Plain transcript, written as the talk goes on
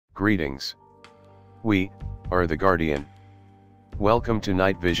Greetings. We are the Guardian. Welcome to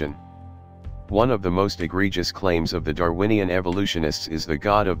Night Vision. One of the most egregious claims of the Darwinian evolutionists is the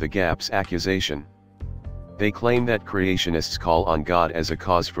God of the Gaps accusation. They claim that creationists call on God as a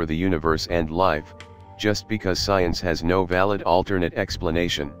cause for the universe and life, just because science has no valid alternate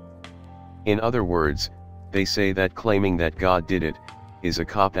explanation. In other words, they say that claiming that God did it is a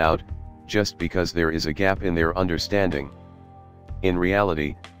cop-out, just because there is a gap in their understanding. In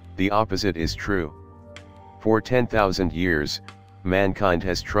reality, the opposite is true. For 10,000 years, mankind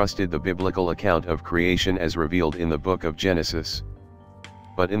has trusted the biblical account of creation as revealed in the book of Genesis.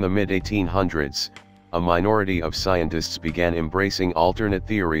 But in the mid-1800s, a minority of scientists began embracing alternate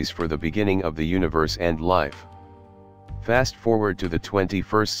theories for the beginning of the universe and life. Fast forward to the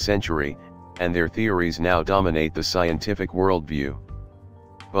 21st century, and their theories now dominate the scientific worldview.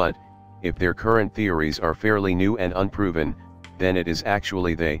 But, if their current theories are fairly new and unproven, then it is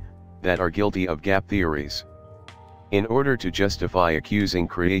actually they that are guilty of gap theories. In order to justify accusing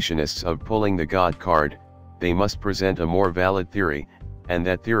creationists of pulling the God card, they must present a more valid theory, and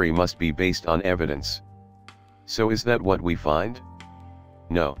that theory must be based on evidence. So is that what we find?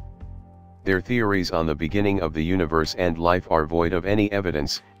 No. Their theories on the beginning of the universe and life are void of any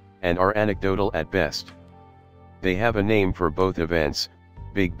evidence, and are anecdotal at best. They have a name for both events,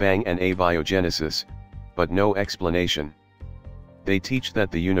 Big Bang and abiogenesis, but no explanation. They teach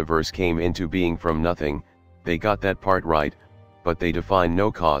that the universe came into being from nothing. They got that part right, but they define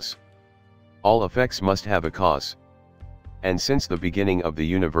no cause. All effects must have a cause. And since the beginning of the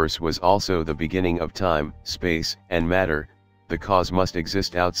universe was also the beginning of time, space, and matter, the cause must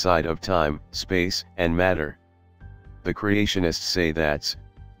exist outside of time, space, and matter. The creationists say that's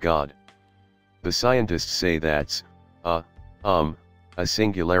God. The scientists say that's a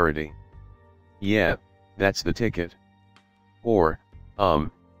singularity. Yeah, that's the ticket. Or,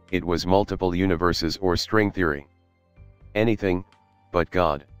 it was multiple universes or string theory. Anything but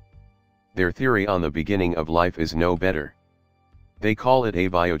God. Their theory on the beginning of life is no better. They call it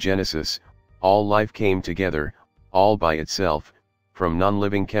abiogenesis. All life came together, all by itself, from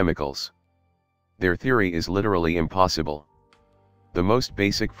non-living chemicals. Their theory is literally impossible. The most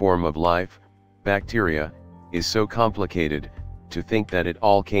basic form of life, bacteria, is so complicated, to think that it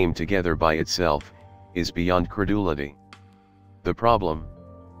all came together by itself, is beyond credulity. The problem?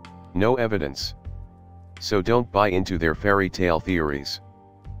 No evidence. So don't buy into their fairy tale theories.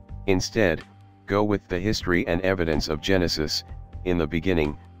 Instead, go with the history and evidence of Genesis. In the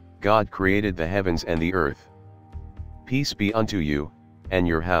beginning, God created the heavens and the earth. Peace be unto you, and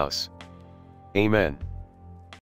your house. Amen.